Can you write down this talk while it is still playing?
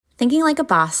Thinking Like a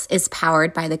Boss is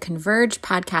powered by the Converge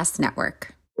Podcast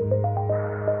Network.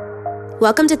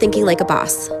 Welcome to Thinking Like a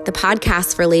Boss, the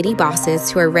podcast for lady bosses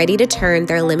who are ready to turn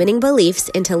their limiting beliefs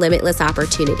into limitless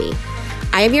opportunity.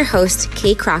 I am your host,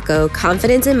 Kate Crocco,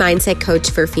 confidence and mindset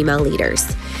coach for female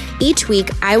leaders. Each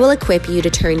week, I will equip you to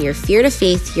turn your fear to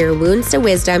faith, your wounds to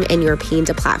wisdom, and your pain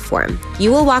to platform. You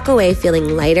will walk away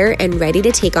feeling lighter and ready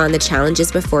to take on the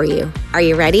challenges before you. Are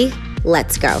you ready?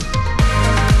 Let's go.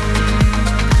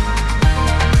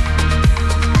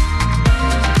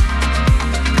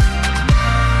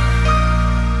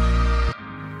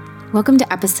 Welcome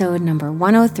to episode number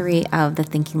 103 of the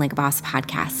Thinking Like a Boss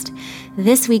podcast.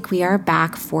 This week we are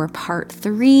back for part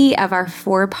 3 of our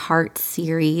 4-part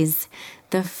series,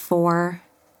 The 4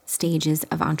 Stages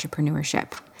of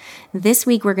Entrepreneurship. This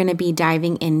week we're going to be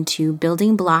diving into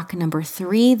building block number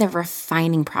 3, the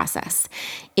refining process.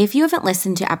 If you haven't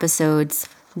listened to episodes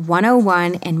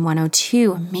 101 and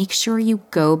 102, make sure you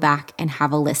go back and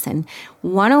have a listen.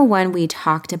 101, we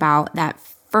talked about that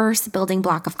first building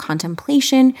block of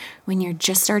contemplation when you're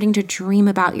just starting to dream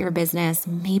about your business.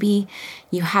 Maybe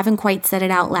you haven't quite said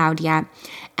it out loud yet.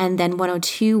 And then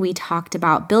 102, we talked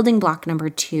about building block number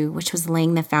 2, which was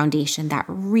laying the foundation, that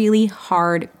really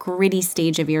hard, gritty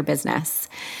stage of your business.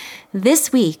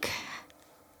 This week,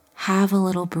 have a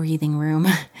little breathing room.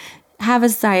 Have a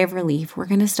sigh of relief. We're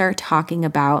going to start talking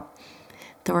about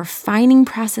the refining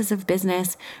process of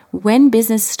business, when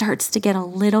business starts to get a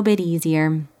little bit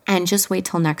easier. And just wait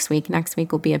till next week. Next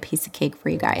week will be a piece of cake for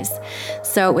you guys.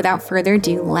 So without further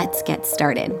ado, let's get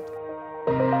started.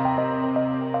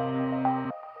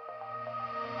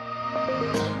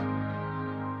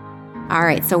 All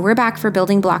right, so we're back for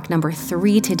building block number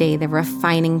 3 today, the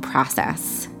refining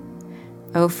process.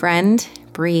 Oh, friend,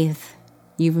 breathe.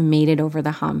 You've made it over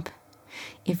the hump.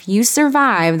 If you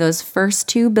survive those first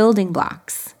 2 building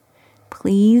blocks,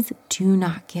 please do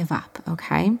not give up,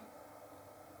 okay?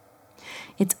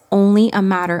 It's only a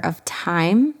matter of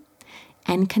time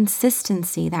and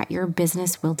consistency that your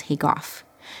business will take off.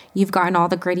 You've gotten all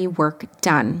the gritty work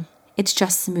done. It's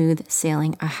just smooth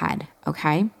sailing ahead,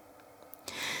 okay?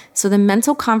 So the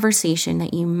mental conversation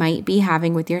that you might be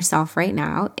having with yourself right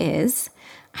now is,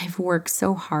 I've worked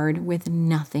so hard with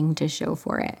nothing to show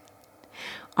for it.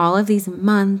 All of these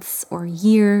months or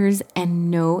years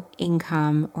and no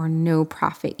income or no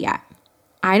profit yet.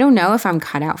 I don't know if I'm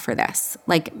cut out for this.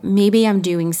 Like maybe I'm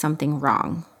doing something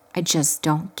wrong. I just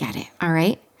don't get it. All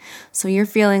right. So you're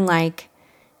feeling like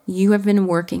you have been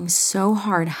working so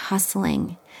hard,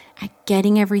 hustling at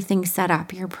getting everything set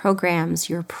up, your programs,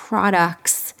 your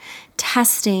products,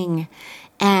 testing,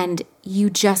 and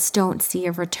you just don't see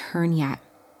a return yet.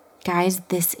 Guys,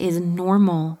 this is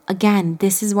normal. Again,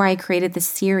 this is why I created this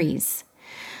series.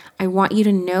 I want you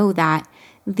to know that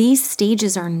these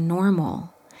stages are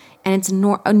normal. And it's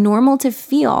normal to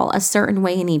feel a certain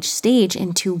way in each stage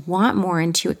and to want more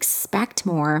and to expect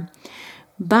more.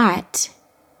 But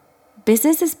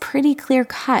business is pretty clear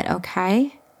cut,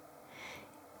 okay?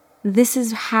 This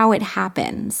is how it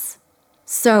happens.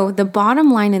 So the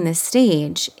bottom line in this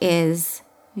stage is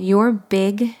your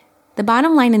big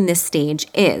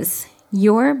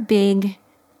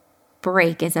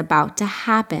break is about to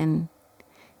happen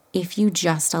if you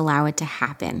just allow it to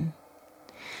happen.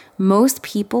 Most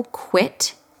people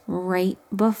quit right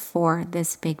before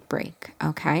this big break,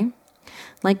 okay?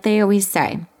 Like they always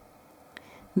say,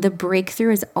 the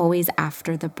breakthrough is always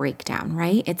after the breakdown,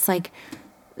 right? It's like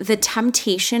the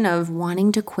temptation of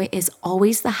wanting to quit is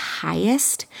always the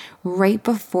highest right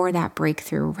before that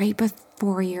breakthrough, right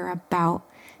before you're about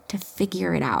to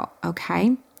figure it out,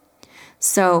 okay?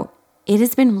 So it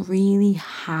has been really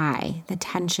high, the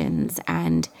tensions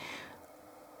and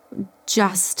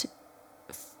just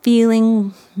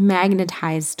feeling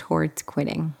magnetized towards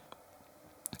quitting.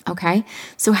 Okay,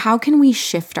 so how can we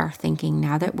shift our thinking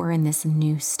now that we're in this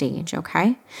new stage,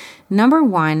 okay? Number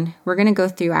 1, we're going to go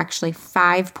through actually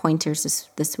 5 pointers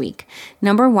this week.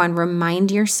 Number 1,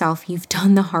 remind yourself you've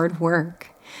done the hard work.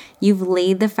 You've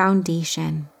laid the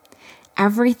foundation.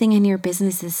 Everything in your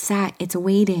business is set. It's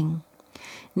waiting.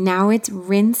 Now it's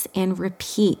rinse and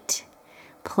repeat,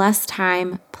 plus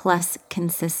time, plus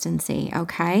consistency,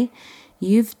 okay?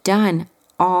 You've done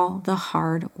all the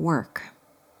hard work.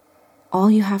 All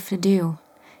you have to do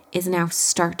is now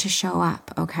start to show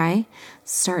up, okay?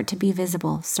 Start to be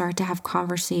visible, start to have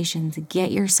conversations,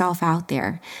 get yourself out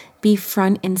there, be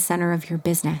front and center of your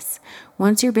business.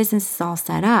 Once your business is all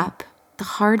set up, the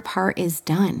hard part is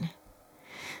done.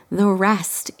 The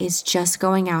rest is just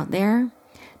going out there,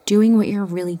 doing what you're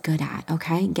really good at,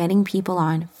 okay? Getting people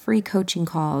on free coaching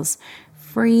calls,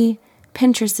 free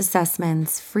Pinterest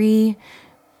assessments, free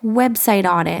website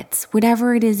audits,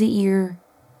 whatever it is that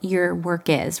your work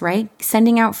is, right?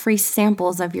 Sending out free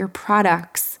samples of your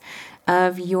products,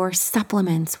 of your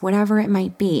supplements, whatever it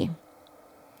might be.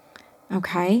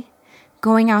 Okay?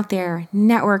 Going out there,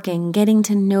 networking, getting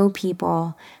to know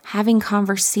people, having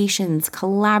conversations,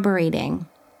 collaborating.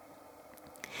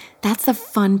 That's the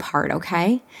fun part,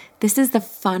 okay? This is the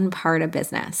fun part of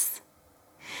business.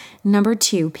 Number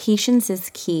 2, patience is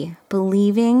key.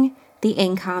 Believing the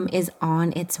income is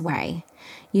on its way.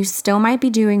 You still might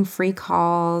be doing free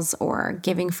calls or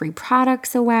giving free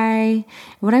products away.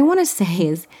 What I want to say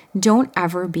is don't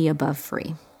ever be above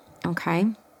free,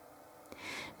 okay?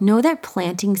 Know that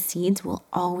planting seeds will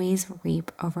always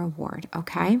reap a reward,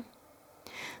 okay?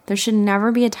 There should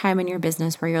never be a time in your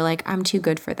business where you're like, I'm too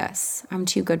good for this. I'm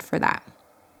too good for that,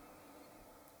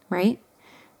 right?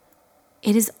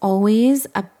 It is always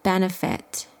a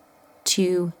benefit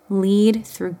to lead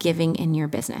through giving in your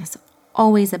business.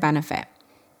 Always a benefit,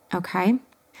 okay?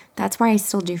 That's why I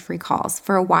still do free calls.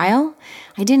 For a while,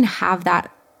 I didn't have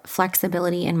that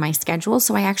flexibility in my schedule,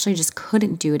 so I actually just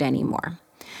couldn't do it anymore.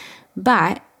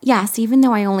 But yes, even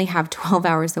though I only have 12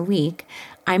 hours a week,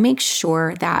 I make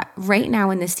sure that right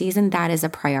now in the season, that is a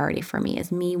priority for me,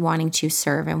 is me wanting to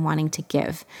serve and wanting to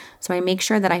give. So I make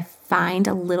sure that I find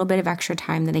a little bit of extra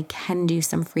time that I can do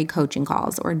some free coaching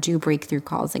calls or do breakthrough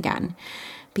calls again,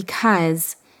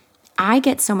 because I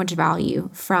get so much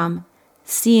value from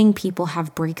seeing people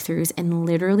have breakthroughs in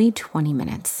literally 20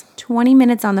 minutes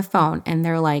on the phone. And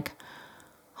they're like,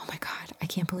 oh my God, I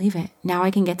can't believe it. Now I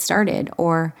can get started,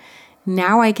 or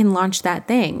now I can launch that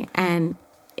thing. And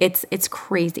it's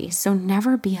crazy. So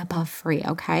never be above free,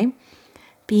 okay?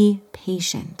 Be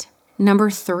patient. Number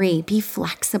 3, be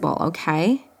flexible,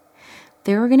 okay?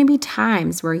 There are going to be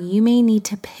times where you may need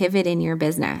to pivot in your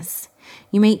business.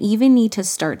 You may even need to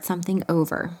start something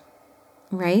over,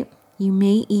 right? You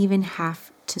may even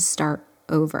have to start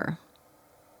over.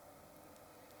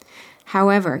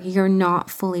 However, you're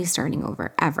not fully starting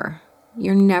over ever.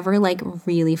 You're never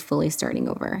really fully starting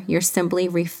over. You're simply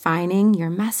refining your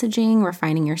messaging,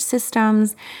 refining your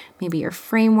systems, maybe your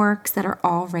frameworks that are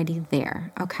already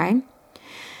there, okay?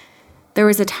 There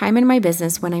was a time in my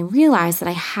business when I realized that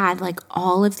I had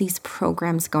all of these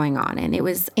programs going on, and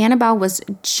Annabelle was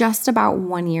just about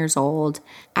 1 year old.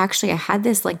 Actually, I had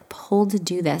this pull to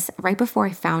do this right before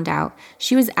I found out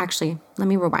she was actually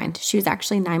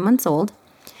 9 months old.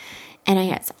 And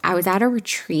I was at a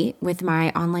retreat with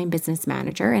my online business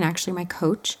manager and actually my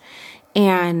coach.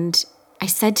 And I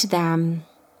said to them,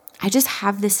 I just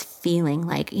have this feeling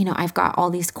I've got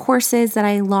all these courses that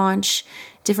I launch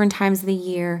different times of the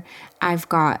year. I've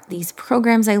got these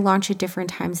programs I launch at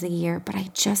different times of the year, but I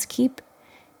just keep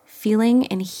feeling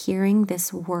and hearing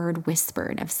this word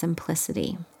whispered of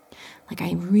simplicity.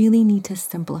 I really need to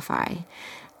simplify.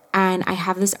 And I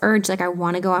have this urge, I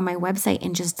want to go on my website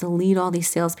and just delete all these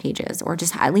sales pages, or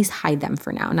just at least hide them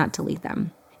for now, not delete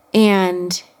them.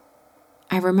 And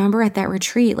I remember at that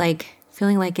retreat,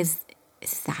 feeling is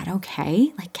that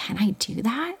okay? Can I do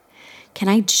that? Can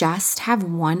I just have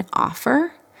one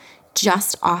offer?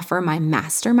 Just offer my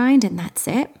mastermind and that's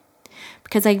it?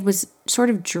 Because I was sort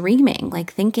of dreaming,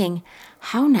 thinking,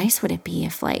 how nice would it be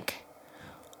if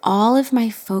all of my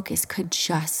focus could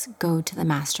just go to the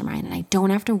mastermind and I don't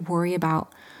have to worry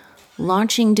about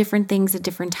launching different things at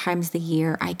different times of the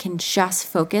year. I can just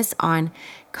focus on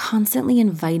constantly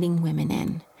inviting women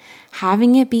in,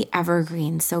 having it be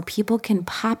evergreen so people can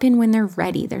pop in when they're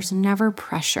ready. There's never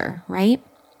pressure, right?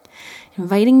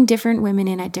 Inviting different women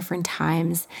in at different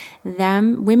times,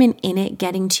 women in it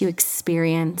getting to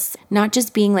experience, not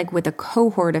just being with a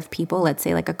cohort of people, let's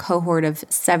say a cohort of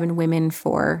 7 women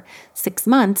for 6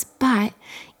 months, but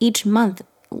each month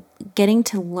getting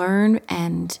to learn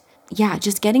and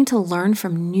just getting to learn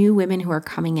from new women who are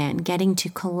coming in, getting to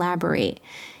collaborate,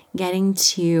 getting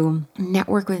to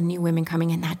network with new women coming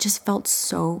in. That just felt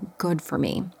so good for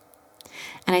me.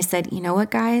 And I said, you know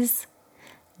what, guys?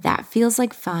 That feels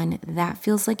like fun. That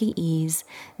feels like ease.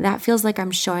 That feels like I'm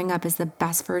showing up as the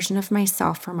best version of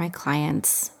myself for my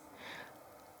clients.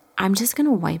 I'm just going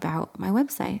to wipe out my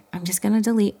website. I'm just going to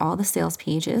delete all the sales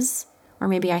pages, or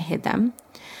maybe I hid them.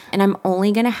 And I'm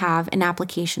only going to have an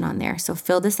application on there. So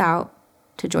fill this out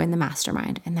to join the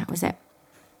mastermind. And that was it.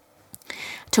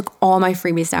 Took all my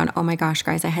freebies down. Oh my gosh,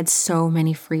 guys, I had so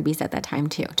many freebies at that time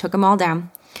too. Took them all down.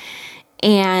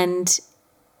 And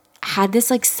had this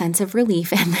sense of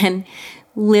relief, and then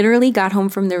literally got home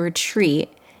from the retreat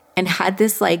and had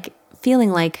this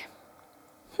feeling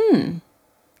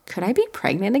could I be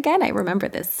pregnant again? I remember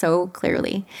this so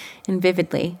clearly and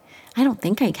vividly. I don't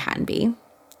think I can be.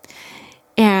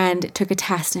 and took a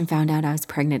test and found out I was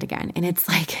pregnant again. And it's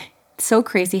like so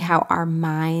crazy how our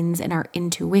minds and our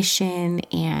intuition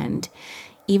and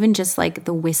even just like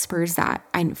the whispers that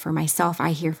for myself,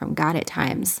 I hear from God at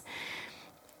times,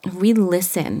 if we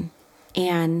listen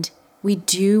and we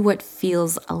do what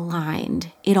feels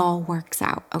aligned, it all works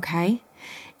out, okay?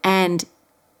 And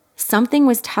something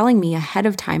was telling me ahead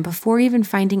of time, before even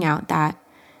finding out, that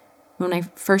when my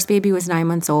first baby was 9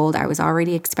 months old, I was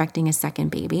already expecting a second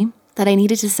baby, that I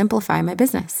needed to simplify my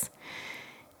business.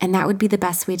 And that would be the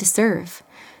best way to serve.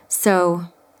 So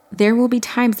there will be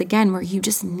times, again, where you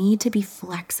just need to be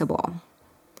flexible,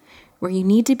 where you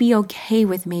need to be okay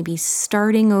with maybe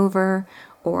starting over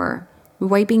or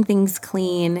wiping things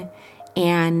clean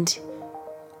and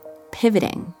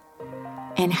pivoting.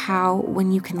 And how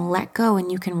when you can let go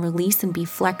and you can release and be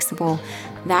flexible,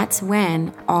 that's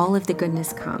when all of the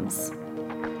goodness comes.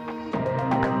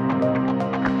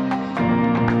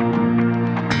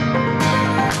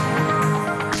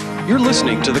 You're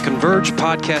listening to the Converge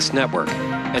Podcast Network.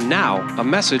 And now, a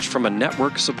message from a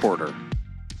network supporter.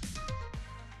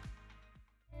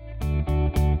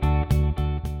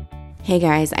 Hey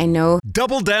guys, I know.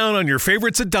 Double down on your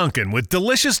favorites at Dunkin' with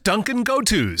delicious Dunkin'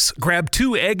 Go-Tos. Grab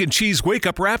 2 egg and cheese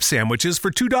wake-up wrap sandwiches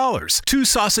for $2, 2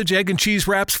 sausage, egg, and cheese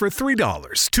wraps for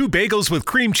 $3, 2 bagels with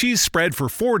cream cheese spread for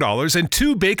 $4, and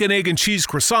 2 bacon, egg, and cheese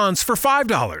croissants for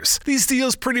 $5. These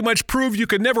deals pretty much prove you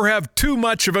can never have too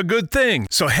much of a good thing.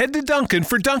 So head to Dunkin'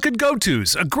 for Dunkin'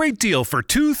 Go-Tos, a great deal for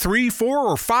 $2, $3, $4,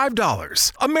 or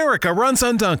 $5. America runs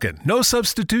on Dunkin'. No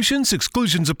substitutions,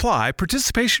 exclusions apply.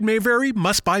 Participation may vary.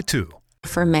 Must buy 2.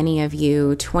 For many of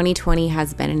you, 2020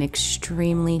 has been an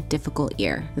extremely difficult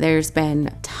year. There's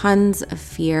been tons of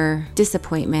fear,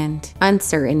 disappointment,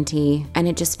 uncertainty, and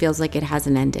it just feels like it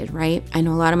hasn't ended, right? I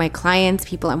know a lot of my clients,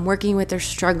 people I'm working with, are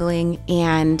struggling,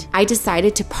 and I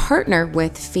decided to partner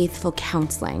with Faithful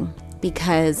Counseling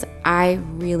because I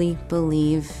really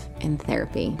believe in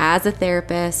therapy. As a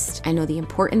therapist, I know the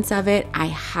importance of it. I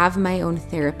have my own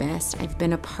therapist. I've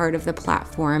been a part of the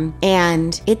platform,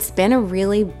 and it's been a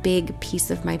really big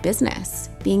piece of my business.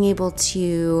 Being able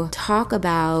to talk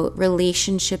about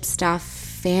relationship stuff,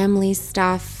 family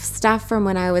stuff from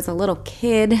when I was a little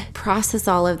kid, process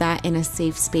all of that in a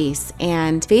safe space.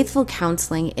 And Faithful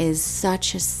Counseling is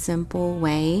such a simple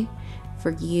way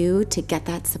for you to get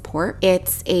that support.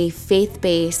 It's a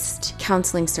faith-based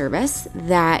counseling service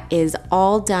that is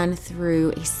all done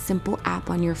through a simple app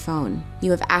on your phone.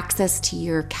 You have access to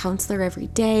your counselor every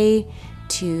day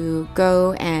to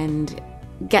go and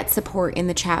get support in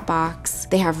the chat box.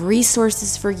 They have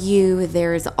resources for you.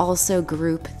 There's also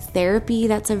group therapy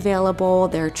that's available.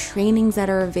 There are trainings that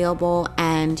are available,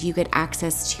 and you get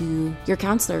access to your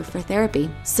counselor for therapy.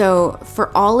 So for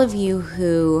all of you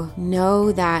who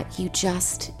know that you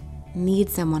just need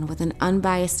someone with an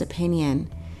unbiased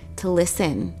opinion to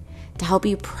listen, to help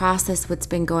you process what's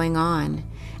been going on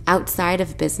outside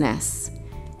of business,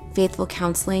 Faithful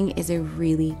Counseling is a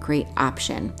really great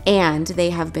option. And they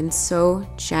have been so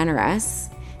generous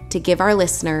to give our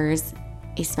listeners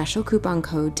a special coupon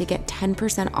code to get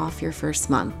 10% off your first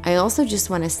month. I also just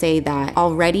want to say that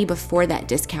already before that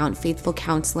discount, Faithful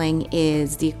Counseling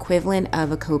is the equivalent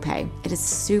of a copay. It is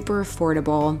super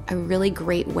affordable, a really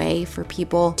great way for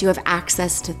people to have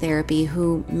access to therapy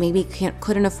who maybe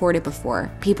couldn't afford it before.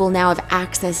 People now have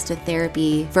access to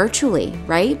therapy virtually,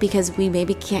 right? Because we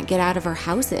maybe can't get out of our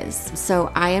houses.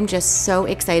 So I am just so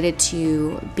excited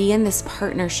to be in this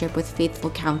partnership with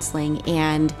Faithful Counseling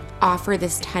and offer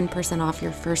this 10% off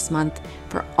your first month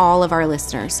for all of our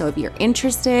listeners. So if you're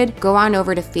interested, go on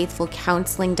over to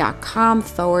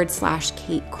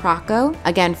faithfulcounseling.com/Kate Crocco.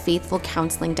 Again,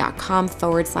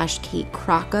 faithfulcounseling.com/Kate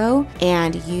Crocco,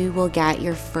 and you will get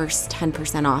your first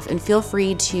 10% off. And feel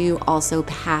free to also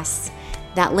pass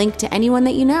that link to anyone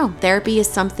that you know. Therapy is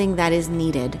something that is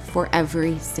needed for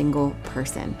every single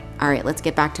person. All right, let's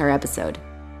get back to our episode.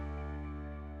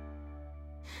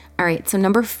 All right, so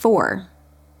number 4,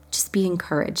 just be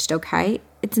encouraged, okay?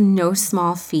 It's no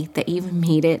small feat that you've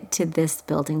made it to this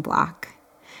building block.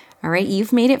 All right,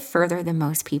 you've made it further than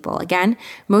most people. Again,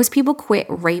 most people quit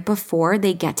right before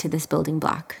they get to this building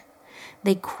block.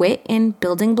 They quit in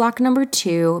building block number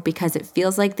 2 because it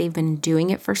feels like they've been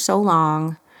doing it for so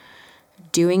long,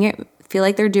 feel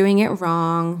like they're doing it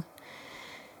wrong.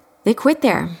 They quit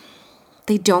there.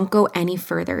 They don't go any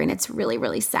further, and it's really,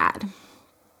 really sad.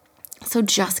 So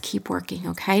just keep working,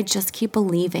 okay? Just keep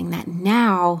believing that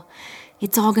now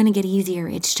it's all going to get easier.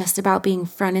 It's just about being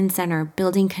front and center,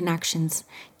 building connections,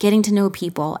 getting to know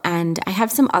people. And I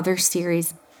have some other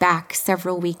series back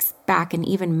several weeks back and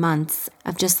even months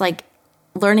of just like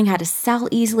learning how to sell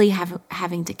easily,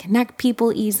 having to connect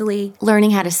people easily,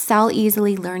 learning how to sell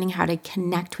easily, learning how to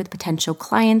connect with potential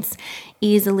clients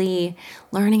easily,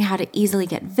 learning how to easily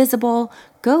get visible.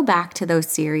 Go back to those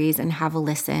series and have a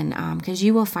listen because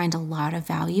you will find a lot of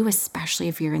value, especially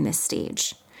if you're in this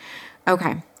stage.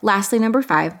 Okay, lastly, number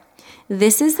 5,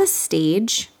 this is the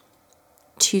stage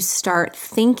to start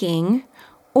thinking,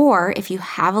 or if you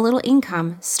have a little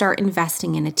income, start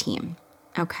investing in a team,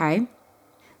 okay?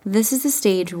 This is a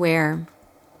stage where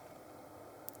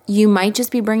you might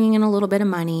just be bringing in a little bit of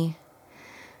money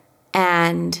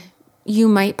and you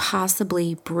might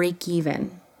possibly break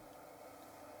even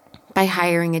by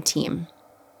hiring a team.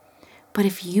 But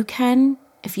if you can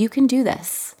do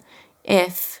this,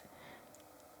 if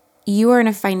you are in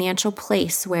a financial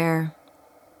place where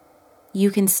you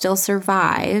can still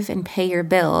survive and pay your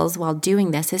bills while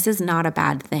doing this is not a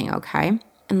bad thing, okay?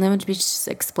 And let me just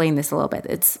explain this a little bit.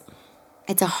 It's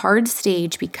a hard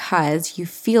stage because you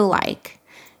feel like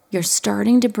you're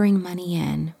starting to bring money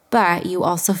in, but you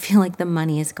also feel like the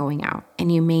money is going out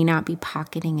and you may not be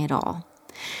pocketing it all.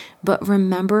 But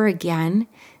remember again,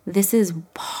 this is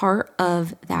part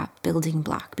of that building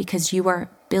block because you are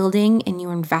building and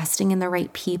you're investing in the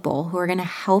right people who are going to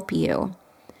help you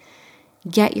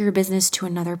get your business to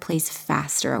another place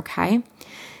faster, okay?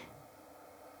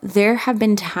 There have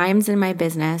been times in my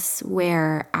business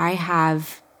where I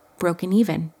have broken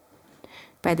even.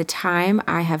 By the time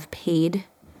I have paid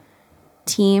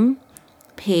team,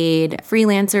 paid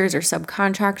freelancers or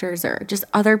subcontractors or just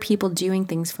other people doing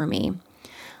things for me,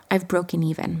 I've broken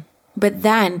even. But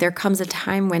then there comes a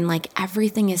time when like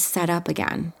everything is set up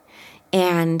again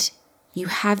and you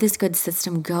have this good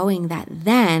system going that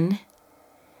then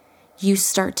you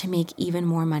start to make even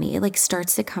more money. It like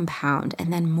starts to compound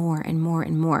and then more and more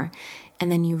and more.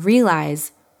 And then you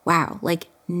realize, wow, like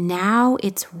now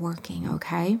it's working,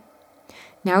 okay?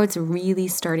 Now it's really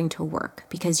starting to work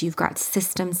because you've got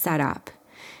systems set up.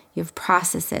 You have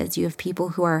processes. You have people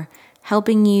who are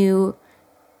helping you,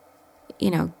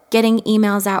 getting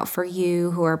emails out for you,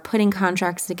 who are putting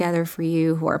contracts together for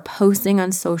you, who are posting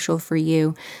on social for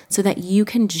you so that you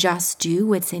can just do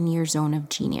what's in your zone of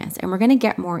genius. And we're going to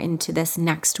get more into this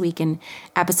next week in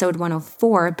episode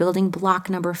 104, building block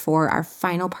number 4, our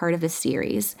final part of the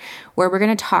series, where we're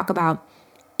going to talk about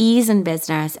ease in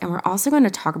business. And we're also going to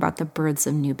talk about the births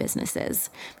of new businesses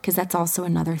because that's also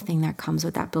another thing that comes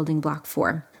with that building block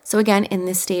 4. So again, in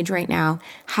this stage right now,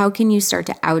 how can you start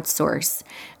to outsource?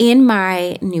 In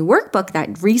my new workbook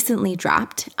that recently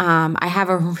dropped, I have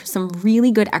some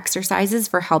really good exercises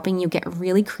for helping you get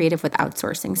really creative with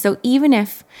outsourcing. So even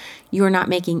if you're not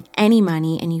making any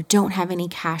money and you don't have any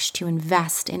cash to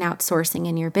invest in outsourcing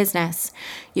in your business,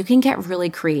 you can get really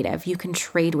creative. You can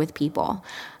trade with people.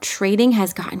 Trading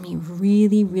has gotten me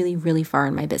really, really, really far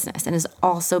in my business and has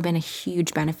also been a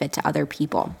huge benefit to other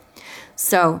people.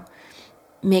 So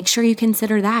make sure you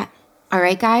consider that. All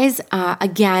right, guys.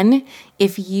 Again,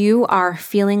 if you are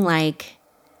feeling like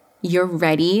you're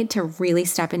ready to really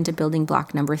step into building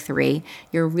block number 3,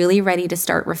 you're really ready to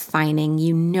start refining,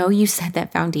 you set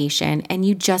that foundation and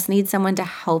you just need someone to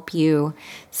help you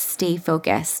stay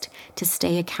focused, to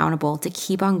stay accountable, to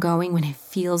keep on going when it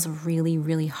feels really,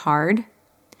 really hard,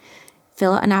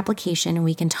 fill out an application and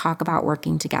we can talk about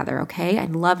working together, okay?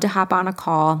 I'd love to hop on a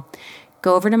call.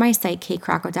 Go over to my site,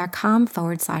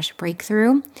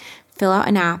 katekrockow.com/breakthrough, fill out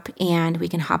an app, and we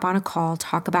can hop on a call,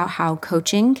 talk about how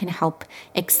coaching can help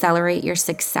accelerate your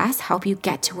success, help you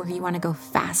get to where you want to go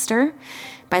faster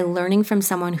by learning from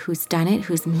someone who's done it,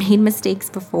 who's made mistakes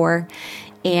before,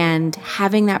 and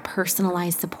having that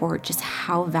personalized support, just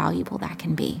how valuable that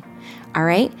can be. All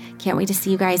right, can't wait to see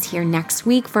you guys here next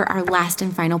week for our last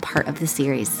and final part of the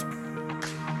series.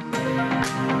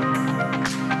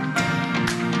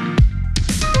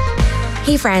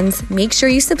 Hey friends, make sure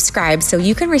you subscribe so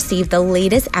you can receive the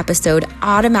latest episode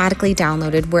automatically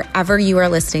downloaded wherever you are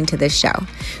listening to this show.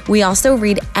 We also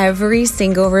read every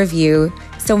single review,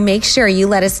 so make sure you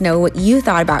let us know what you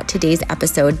thought about today's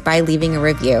episode by leaving a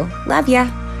review. Love ya!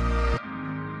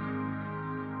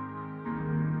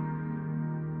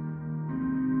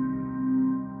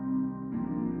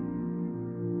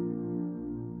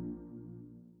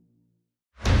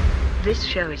 This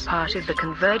show is part of the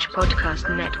Converge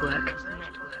Podcast Network.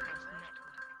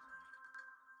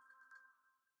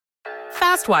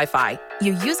 Fast Wi-Fi.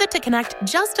 You use it to connect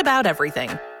just about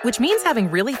everything, which means having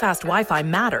really fast Wi-Fi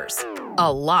matters.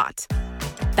 A lot.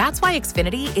 That's why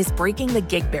Xfinity is breaking the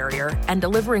gig barrier and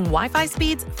delivering Wi-Fi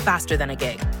speeds faster than a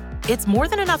gig. It's more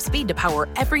than enough speed to power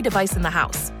every device in the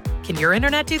house. Can your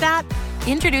internet do that?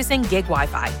 Introducing Gig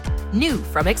Wi-Fi. New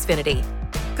from Xfinity.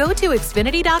 Go to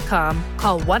Xfinity.com,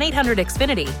 call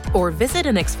 1-800-XFINITY, or visit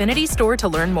an Xfinity store to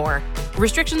learn more.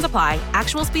 Restrictions apply.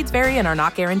 Actual speeds vary and are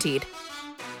not guaranteed.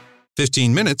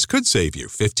 15 minutes could save you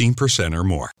 15% or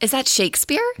more. Is that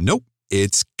Shakespeare? Nope,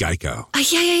 it's Geico.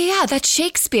 Yeah, that's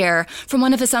Shakespeare from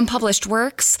one of his unpublished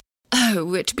works.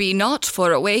 Oh, it be not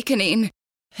for awakening.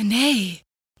 Nay,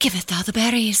 giveth thou the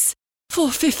berries. For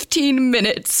 15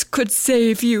 minutes could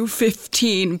save you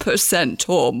 15%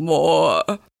 or more.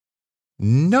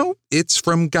 No, it's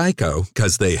from Geico,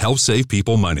 because they help save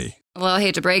people money. Well, I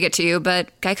hate to break it to you,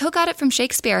 but Geico got it from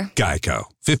Shakespeare. Geico.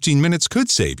 15 minutes could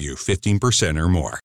save you 15% or more.